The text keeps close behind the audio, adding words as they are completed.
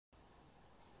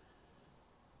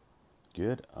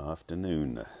Good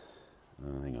afternoon.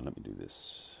 Hang on, let me do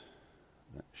this.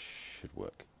 That should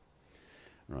work.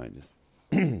 Right, just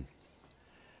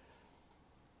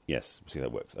yes, see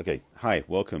that works. Okay, hi,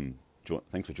 welcome.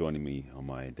 Thanks for joining me on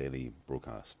my daily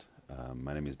broadcast.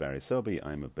 My name is Barry Selby.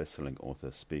 I'm a best-selling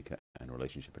author, speaker, and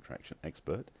relationship attraction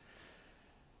expert,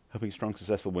 helping strong,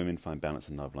 successful women find balance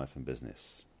in love, life, and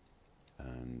business.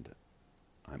 And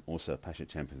I'm also a passionate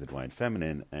champion of the divine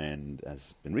feminine, and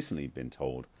as been recently been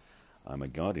told, I'm a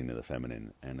guardian of the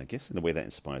feminine, and I guess in a way that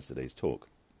inspires today's talk.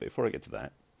 But before I get to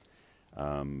that,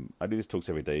 I do these talks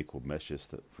every day called Messages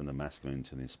from the Masculine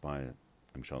to the Inspire.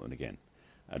 I'm Charlton again.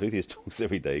 I do these talks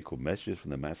every day called Messages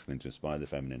from the Masculine to Inspire the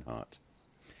Feminine Heart.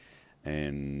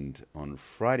 And on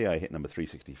Friday, I hit number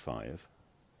 365.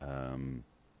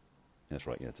 That's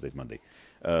right, yeah, today's Monday.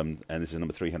 And this is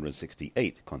number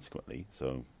 368, consequently,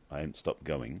 so I haven't stopped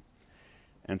going.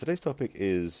 And today's topic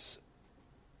is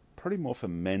probably more for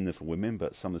men than for women,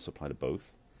 but some of this apply to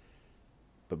both.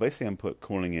 But basically, I'm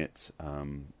calling it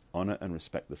honor and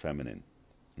respect the feminine.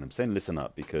 And I'm saying listen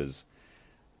up because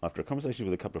after a conversation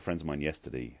with a couple of friends of mine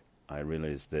yesterday, I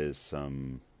realized there's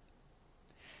some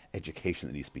education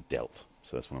that needs to be dealt.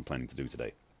 So that's what I'm planning to do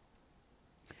today.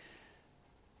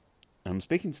 I'm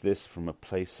speaking to this from a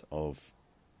place of,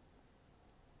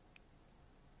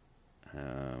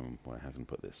 well, how can I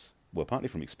put this? Well, partly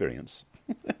from experience,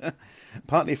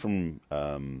 partly from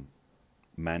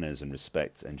manners and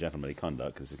respect and gentlemanly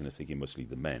conduct, because it's going to speak mostly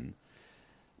the men.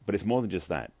 But it's more than just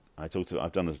that. I've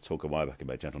done a talk a while back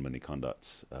about gentlemanly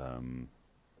conduct. I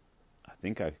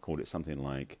think I called it something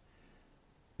like,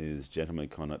 is gentlemanly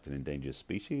conduct an endangered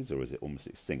species, or is it almost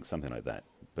extinct? Something like that.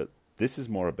 But this is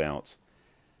more about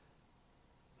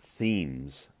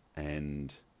themes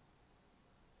and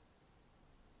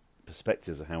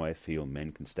perspectives of how I feel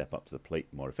men can step up to the plate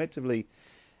more effectively.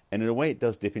 And in a way, it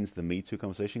does dip into the Me Too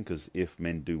conversation, because if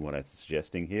men do what I'm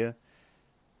suggesting here,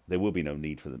 there will be no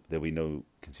need for them. There will be no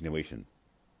continuation,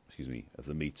 of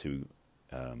the Me Too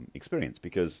experience,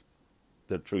 because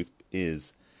the truth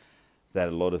is that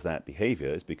a lot of that behavior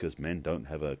is because men don't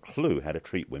have a clue how to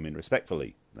treat women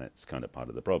respectfully. That's kind of part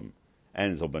of the problem.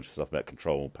 And there's a whole bunch of stuff about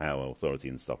control, power, authority,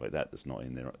 and stuff like that that's not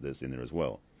in there. That's in there as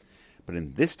well. But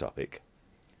in this topic,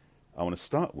 I want to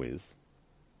start with,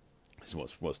 this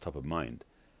is what's top of mind,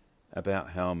 about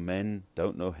how men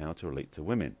don't know how to relate to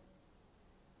women.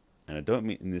 And I don't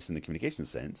mean this in the communication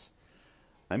sense.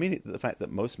 I mean the fact that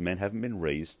most men haven't been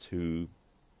raised to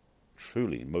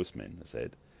truly, most men, I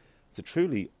said, to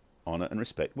truly honor and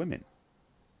respect women.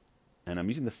 And I'm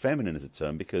using the feminine as a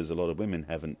term because a lot of women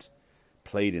haven't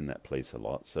played in that place a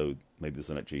lot. So maybe this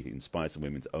will actually inspire some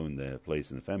women to own their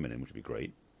place in the feminine, which would be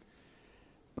great.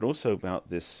 But also about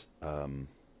this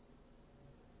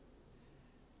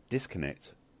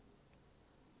disconnect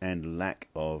and lack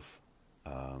of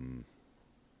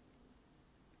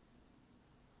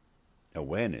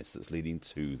awareness that's leading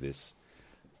to this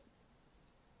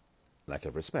lack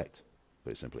of respect,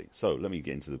 very simply. So let me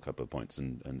get into the couple of points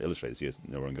and illustrate this. You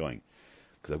know where I'm going,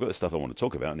 because I've got the stuff I want to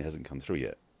talk about and it hasn't come through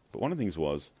yet. But one of the things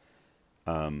was,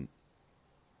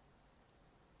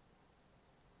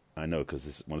 I know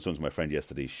because when I was talking to my friend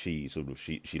yesterday, she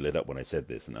lit up when I said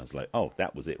this, and I was like, oh,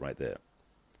 that was it right there.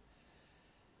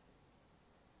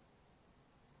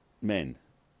 Men,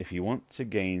 if you want to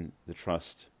gain the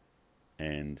trust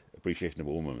and appreciation of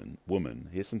a woman,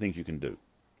 here's some things you can do.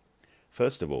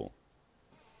 First of all,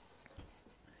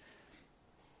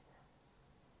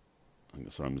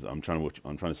 I'm trying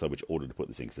to decide which order to put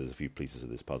this in, because there's a few pieces of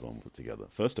this puzzle I'm put together.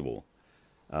 First of all,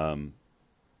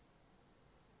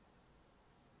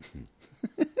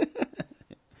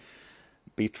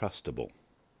 be trustable.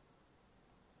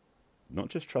 Not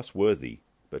just trustworthy,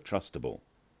 but trustable.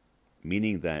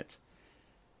 Meaning that,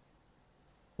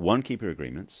 one, keep your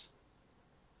agreements.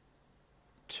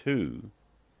 Two,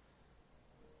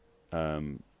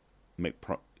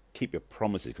 keep your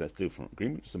promises, because that's different.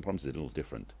 Agreements and promises are a little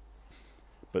different.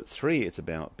 But three, it's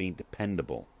about being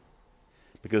dependable.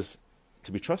 Because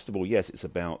to be trustable, yes, it's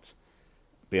about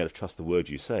being able to trust the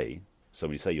words you say. So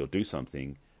when you say you'll do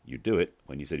something, you do it.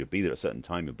 When you say you'll be there at a certain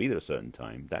time, you'll be there at a certain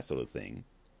time, that sort of thing.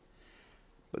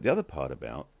 But the other part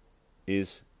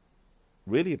is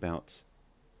really about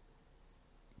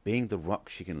being the rock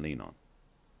she can lean on.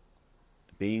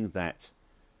 Being that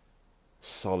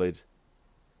solid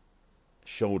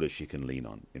shoulder she can lean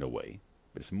on, in a way.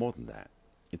 But it's more than that.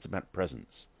 It's about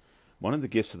presence. One of the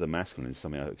gifts of the masculine is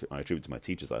something I attribute to my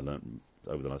teachers that I learned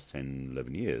over the last 10,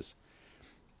 11 years,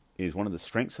 is one of the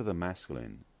strengths of the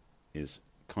masculine is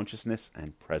consciousness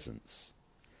and presence.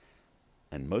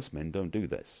 And most men don't do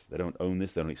this. They don't own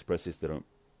this, they don't express this, they don't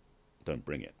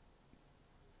bring it.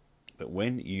 But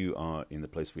when you are in the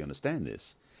place where you understand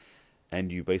this,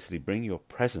 and you basically bring your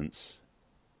presence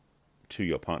to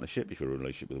your partnership, if you're in a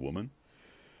relationship with a woman,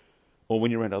 or when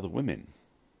you're around other women,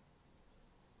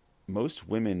 most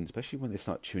women, especially when they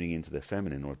start tuning into their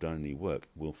feminine or have done any work,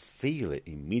 will feel it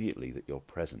immediately that you're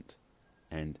present.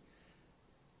 And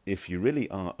if you really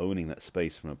are owning that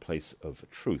space from a place of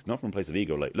truth, not from a place of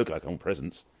ego, like, look, I own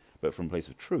presence, but from a place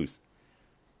of truth,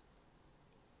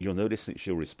 you'll notice that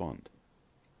she'll respond.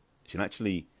 She'll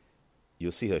actually,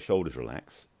 you'll see her shoulders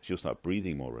relax. She'll start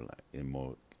breathing more in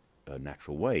more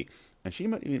natural way. And she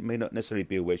may not necessarily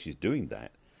be aware she's doing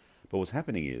that, but what's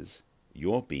happening is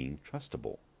you're being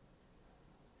trustable.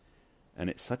 And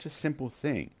it's such a simple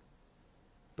thing.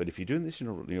 But if you're doing this in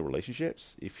your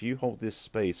relationships, if you hold this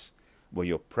space where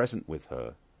you're present with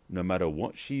her, no matter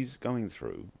what she's going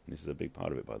through, and this is a big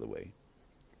part of it, by the way,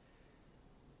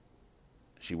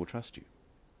 she will trust you.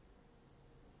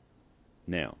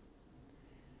 Now,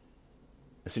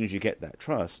 as soon as you get that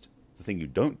trust, the thing you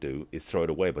don't do is throw it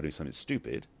away by doing something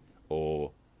stupid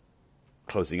or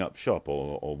closing up shop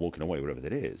or walking away, whatever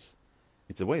that is.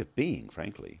 It's a way of being,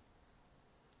 frankly.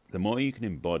 The more you can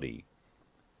embody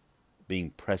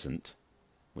being present,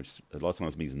 which a lot of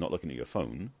times means not looking at your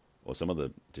phone or some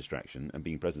other distraction, and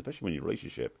being present, especially when you're in a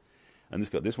relationship. And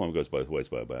this one goes both ways,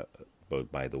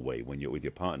 by the way, when you're with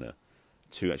your partner,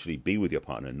 to actually be with your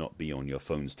partner and not be on your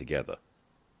phones together.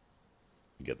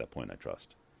 You get that point, I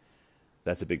trust.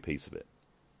 That's a big piece of it.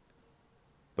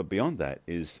 But beyond that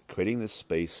is creating this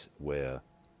space where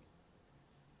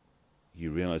you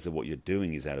realize that what you're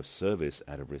doing is out of service,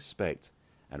 out of respect,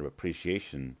 out of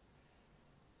appreciation,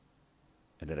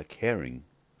 and out of caring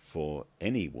for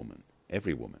any woman,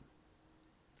 every woman.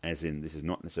 As in, this is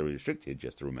not necessarily restricted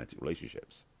just to romantic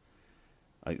relationships.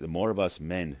 I think the more of us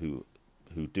men who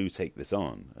do take this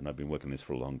on, and I've been working on this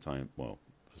for a long time, well,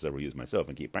 for several years myself,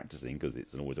 and keep practicing because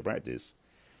it's always a practice,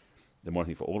 the more I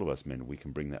think for all of us men, we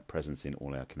can bring that presence in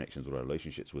all our connections with our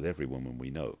relationships with every woman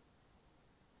we know,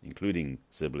 including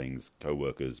siblings,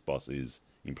 co-workers, bosses,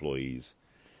 employees,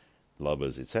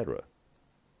 lovers, etc.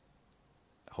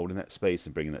 Holding that space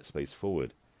and bringing that space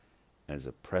forward as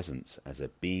a presence, as a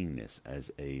beingness, as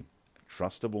a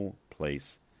trustable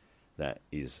place that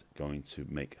is going to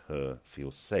make her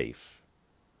feel safe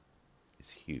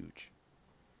is huge.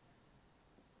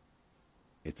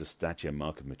 It's a stature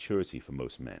mark of maturity for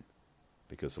most men.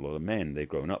 Because a lot of men, they've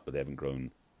grown up, but they haven't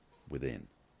grown within.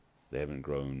 They haven't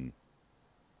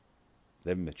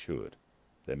matured.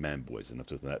 They're man boys, and I've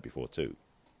talked about that before too.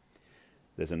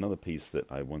 There's another piece that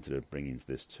I wanted to bring into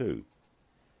this too.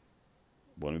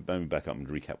 Well, let me back up and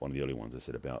recap one of the early ones I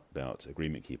said about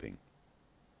agreement keeping.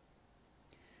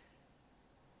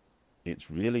 It's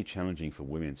really challenging for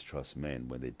women to trust men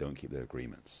when they don't keep their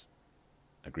agreements.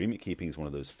 Agreement keeping is one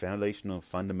of those foundational,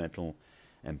 fundamental,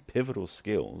 and pivotal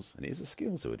skills, and it is a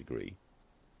skill to a degree,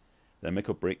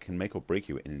 that can make or break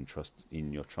you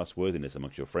in your trustworthiness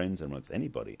amongst your friends and amongst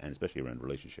anybody, and especially around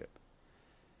relationship.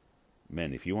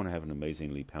 Men, if you want to have an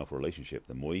amazingly powerful relationship,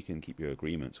 the more you can keep your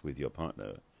agreements with your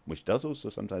partner, which does also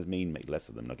sometimes mean make less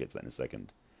of them, and I'll get to that in a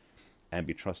second, and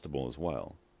be trustable as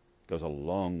well, goes a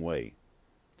long way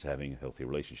to having a healthy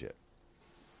relationship.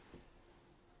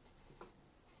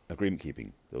 Agreement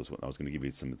keeping. I was going to give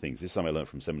you some things. This time I learned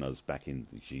from seminars back in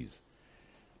the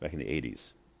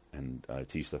 80s, and I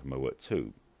teach stuff in my work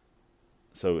too.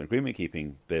 So agreement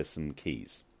keeping, there's some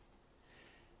keys.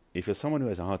 If you're someone who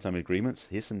has a hard time with agreements,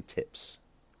 here's some tips.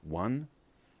 1,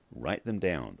 write them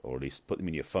down, or at least put them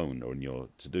in your phone or in your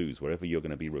to-dos, wherever you're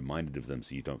going to be reminded of them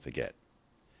so you don't forget.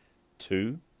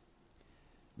 2,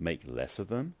 make less of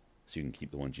them so you can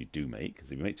keep the ones you do make, because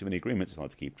if you make too many agreements, it's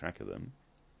hard to keep track of them.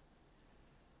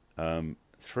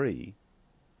 3,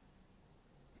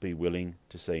 be willing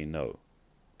to say no.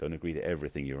 Don't agree to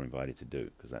everything you're invited to do,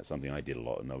 because that's something I did a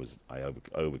lot, and I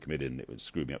overcommitted, and it would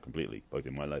screw me up completely, both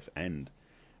in my life and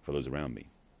for those around me.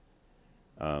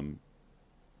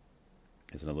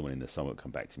 There's another one in the summer that will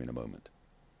come back to me in a moment.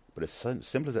 But as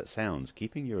simple as that sounds,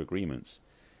 keeping your agreements,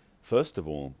 first of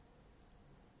all,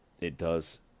 it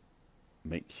does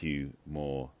make you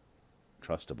more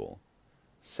trustable.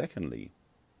 Secondly,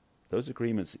 those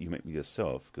agreements that you make with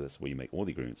yourself, because that's where you make all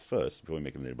the agreements first, before you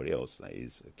make them with anybody else, that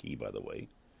is a key, by the way,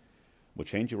 will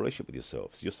change your relationship with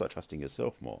yourself. So you'll start trusting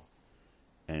yourself more.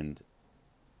 And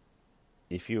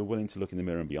if you're willing to look in the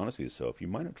mirror and be honest with yourself, you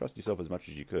might not trust yourself as much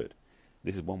as you could.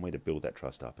 This is one way to build that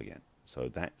trust up again. So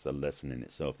that's a lesson in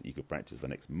itself that you could practice for the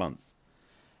next month,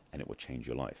 and it will change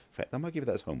your life. In fact, I might give you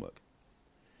that as homework.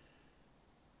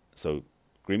 So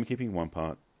agreement keeping, one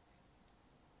part.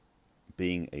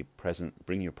 Bringing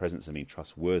your presence and being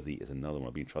trustworthy is another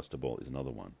one. Being trustable is another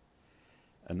one.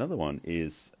 Another one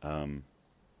is, how do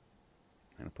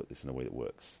I put this in a way that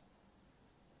works?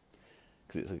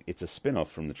 Because it's a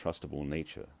spin-off from the trustable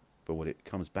nature. But what it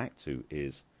comes back to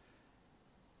is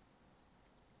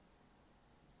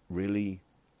really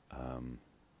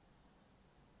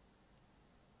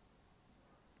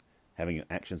having your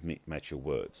actions match your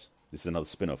words. This is another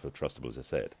spin-off of trustable, as I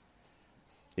said.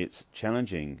 It's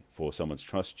challenging for someone to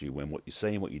trust you when what you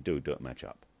say and what you do don't match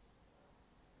up.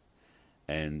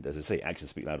 And as I say,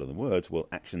 actions speak louder than words. Well,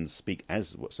 actions speak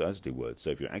as do words. So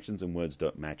if your actions and words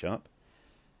don't match up,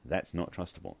 that's not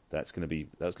trustable. That's going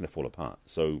to fall apart.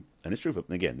 So, and it's true for,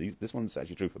 again, this one's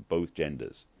actually true for both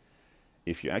genders.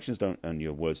 If your actions don't and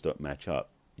your words don't match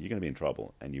up, you're going to be in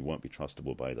trouble, and you won't be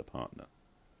trustable by the partner.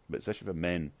 But especially for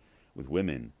men with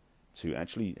women, to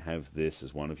actually have this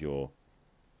as one of your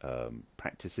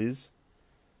practices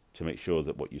to make sure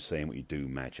that what you say and what you do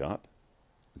match up,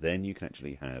 then you can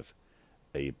actually have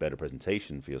a better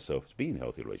presentation for yourself to be in a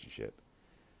healthy relationship,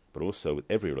 but also with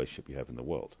every relationship you have in the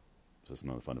world. So it's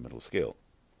another fundamental skill.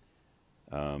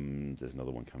 There's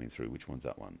another one coming through. Which one's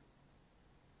that one?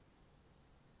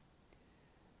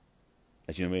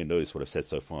 As you may have noticed, what I've said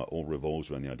so far all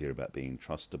revolves around the idea about being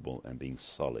trustable and being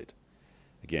solid.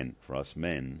 Again, for us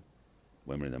men,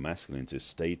 when we're in the masculine, to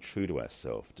stay true to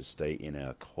ourselves, to stay in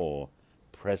our core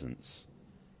presence,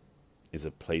 is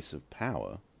a place of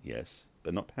power, yes,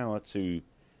 but not power to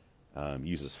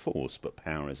use as force, but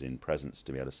power as in presence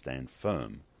to be able to stand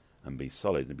firm and be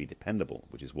solid and be dependable,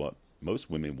 which is what most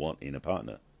women want in a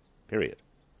partner, period.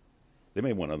 They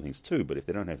may want other things too, but if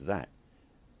they don't have that,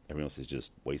 everyone else is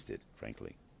just wasted,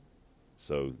 frankly.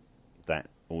 So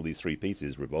that all these three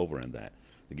pieces revolve around that.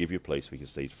 They give you a place where you can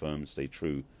stay firm, stay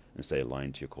true, and stay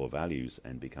aligned to your core values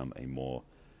and become a more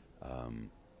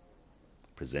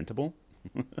presentable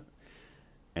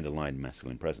and aligned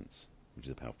masculine presence, which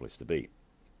is a powerful place to be.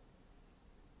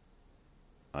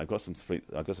 I've got some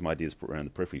ideas around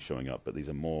the periphery showing up, but these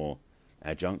are more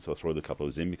adjuncts. I'll throw a couple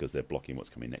of those in because they're blocking what's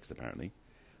coming next, apparently.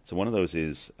 So one of those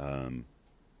is,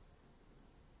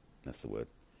 that's the word,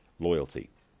 loyalty.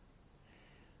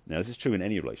 Now, this is true in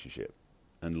any relationship.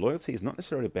 And loyalty is not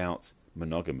necessarily about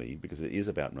monogamy, because it is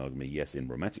about monogamy, yes, in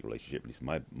romantic relationship. At least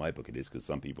in my book it is, because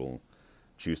some people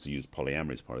choose to use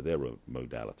polyamory as part of their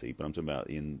modality. But I'm talking about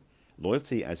in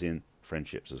loyalty as in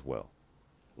friendships as well.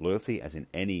 Loyalty as in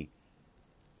any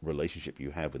relationship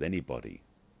you have with anybody.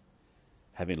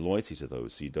 Having loyalty to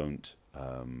those so you don't,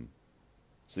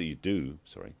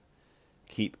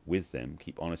 keep with them,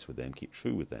 keep honest with them, keep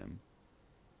true with them,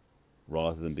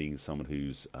 rather than being someone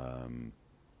who's,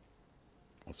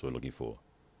 what's the word looking for?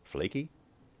 Flaky?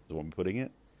 Is the one we're putting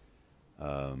it?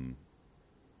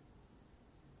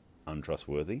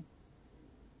 Untrustworthy?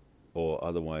 Or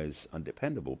otherwise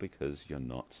undependable because you're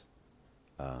not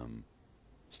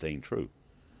staying true.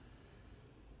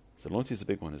 So loyalty is a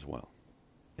big one as well.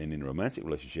 And in a romantic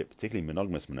relationship, particularly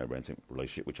monogamous romantic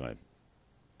relationship, which I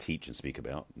teach and speak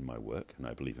about in my work, and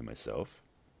I believe in myself,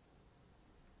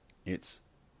 it's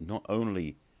not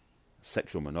only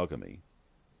sexual monogamy,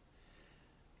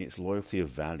 it's loyalty of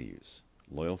values,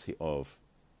 loyalty of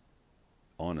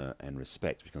honor and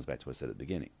respect, which comes back to what I said at the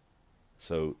beginning.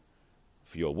 So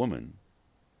for your woman,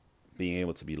 being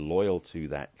able to be loyal to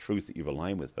that truth that you've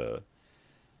aligned with her,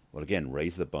 well, again,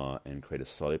 raise the bar and create a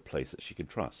solid place that she can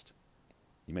trust.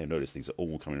 You may have noticed these are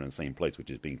all coming in the same place, which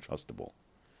is being trustable.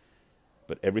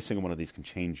 But every single one of these can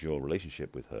change your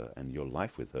relationship with her and your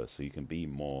life with her, so you can be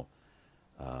more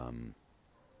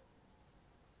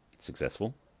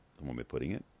successful, than what we're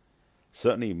putting it.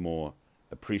 Certainly more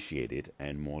appreciated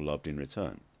and more loved in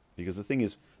return. Because the thing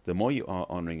is, the more you are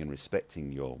honoring and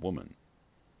respecting your woman,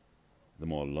 the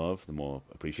more love, the more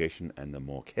appreciation, and the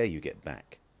more care you get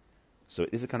back. So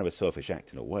it is a kind of a selfish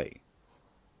act in a way,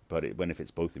 but it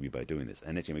benefits both of you by doing this,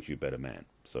 and actually makes you a better man.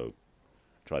 So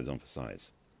try this on for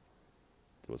size.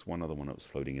 There was one other one that was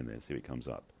floating in there. See if it comes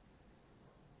up.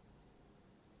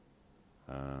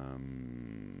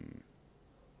 I'm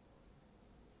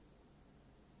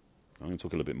going to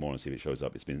talk a little bit more and see if it shows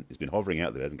up. It's been hovering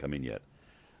out there. It hasn't come in yet.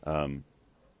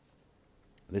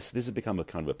 This has become a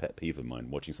kind of a pet peeve of mine,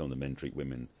 watching some of the men treat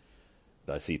women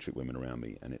that I see treat women around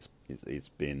me, and it's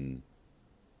been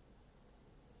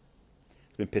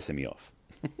pissing me off.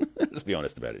 Let's be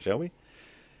honest about it, shall we?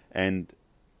 And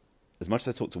as much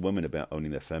as I talk to women about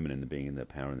owning their feminine and being in their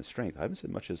power and their strength, I haven't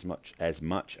said as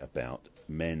much about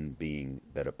men being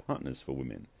better partners for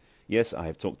women. Yes, I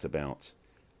have talked about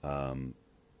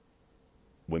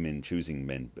women choosing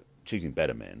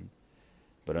better men,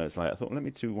 but I thought, let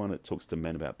me do one that talks to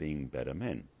men about being better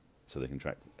men, so they can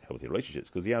attract healthy relationships.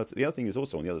 Because the other thing is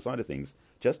also on the other side of things,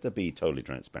 just to be totally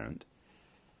transparent,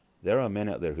 there are men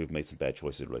out there who've made some bad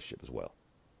choices in relationship as well.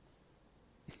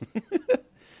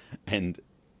 And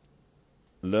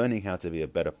learning how to be a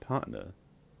better partner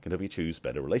can help you choose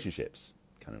better relationships.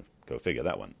 Kind of go figure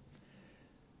that one.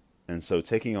 And so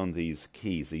taking on these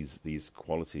keys, these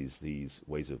qualities, these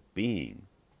ways of being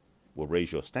will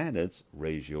raise your standards,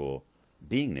 raise your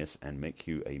beingness, and make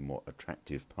you a more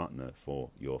attractive partner for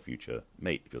your future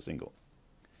mate if you're single.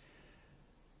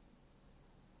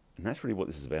 And that's really what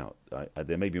this is about.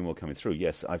 There may be more coming through.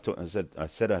 Yes, I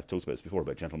said I've talked about this before,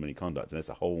 about gentlemanly conduct, and there's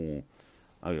a whole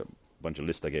bunch of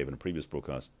lists I gave in a previous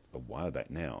broadcast a while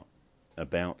back now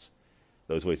about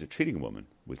those ways of treating a woman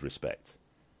with respect.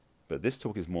 But this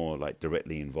talk is more like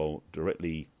directly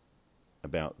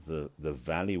about the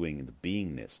valuing and the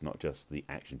beingness, not just the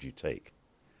actions you take.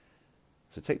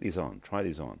 So take these on, try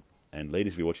these on. And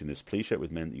ladies, if you're watching this, please share it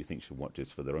with men that you think should watch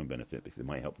this for their own benefit, because it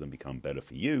might help them become better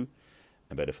for you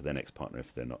and better for their next partner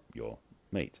if they're not your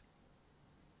mate.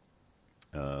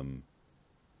 And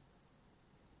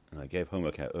I gave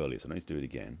homework out earlier, so I need to do it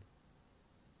again.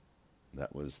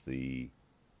 That was the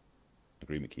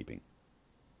agreement keeping,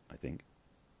 I think.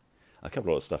 I covered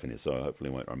a lot of stuff in here, so hopefully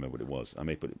I won't remember what it was. I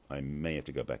may have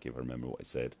to go back if I remember what I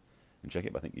said and check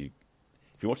it. But I think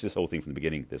if you watch this whole thing from the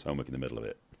beginning, there's homework in the middle of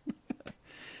it.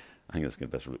 I think that's the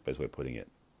best way of putting it.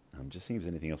 Just seeing if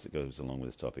there's anything else that goes along with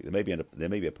this topic. There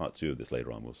may be a part 2 of this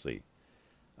later on. We'll see.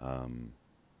 But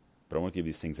I want to give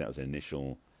these things out as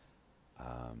initial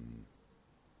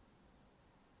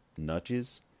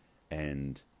nudges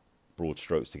and broad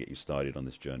strokes to get you started on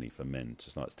this journey for men to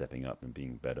start stepping up and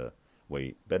being better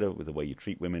with the way you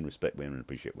treat women, respect women, and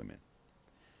appreciate women.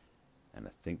 And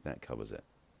I think that covers it.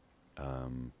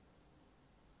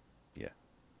 Yeah.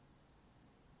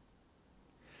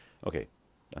 Okay.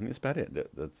 I think that's about it.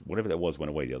 Whatever that was went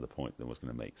away, the other point that I was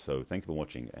going to make. So thank you for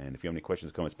watching. And if you have any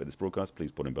questions or comments about this broadcast,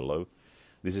 please put them below.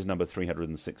 This is number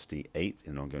 368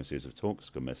 in an ongoing series of talks.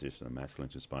 Good message from the masculine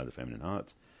to inspire the feminine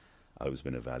heart. I hope it's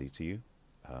been of value to you.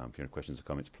 If you have any questions or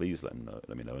comments, please let me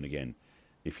know. And again,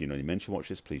 if you know any men should watch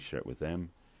this, please share it with them.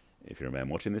 If you're a man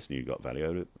watching this and you got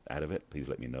value out of it, please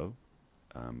let me know.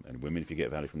 And women, if you get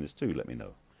value from this too, let me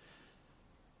know.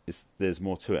 There's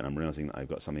more to it, and I'm realizing that I've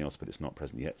got something else, but it's not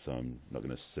present yet, so I'm not going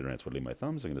to sit around twiddling my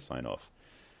thumbs. I'm going to sign off.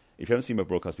 If you haven't seen my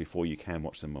broadcasts before, you can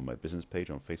watch them on my business page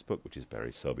on Facebook, which is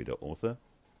barryselby.author.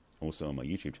 Also on my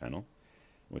YouTube channel,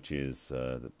 which is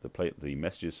the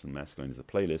messages from masculine is the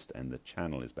playlist, and the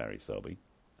channel is Barry Selby.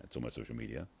 That's all my social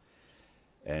media.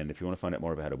 And if you want to find out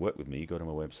more about how to work with me, go to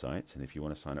my website. And if you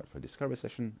want to sign up for a discovery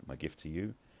session, my gift to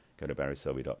you, go to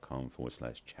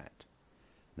barryselby.com/chat.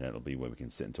 And that'll be where we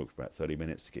can sit and talk for about 30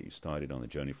 minutes to get you started on the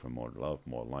journey for more love,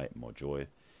 more light, more joy.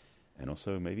 And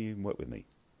also maybe even work with me,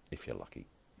 if you're lucky.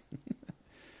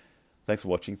 Thanks for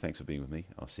watching. Thanks for being with me.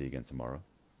 I'll see you again tomorrow.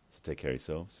 So take care of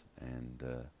yourselves and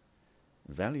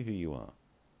value who you are.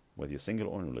 Whether you're single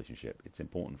or in a relationship, it's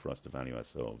important for us to value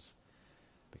ourselves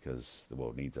because the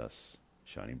world needs us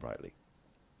shining brightly.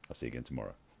 I'll see you again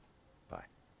tomorrow. Bye.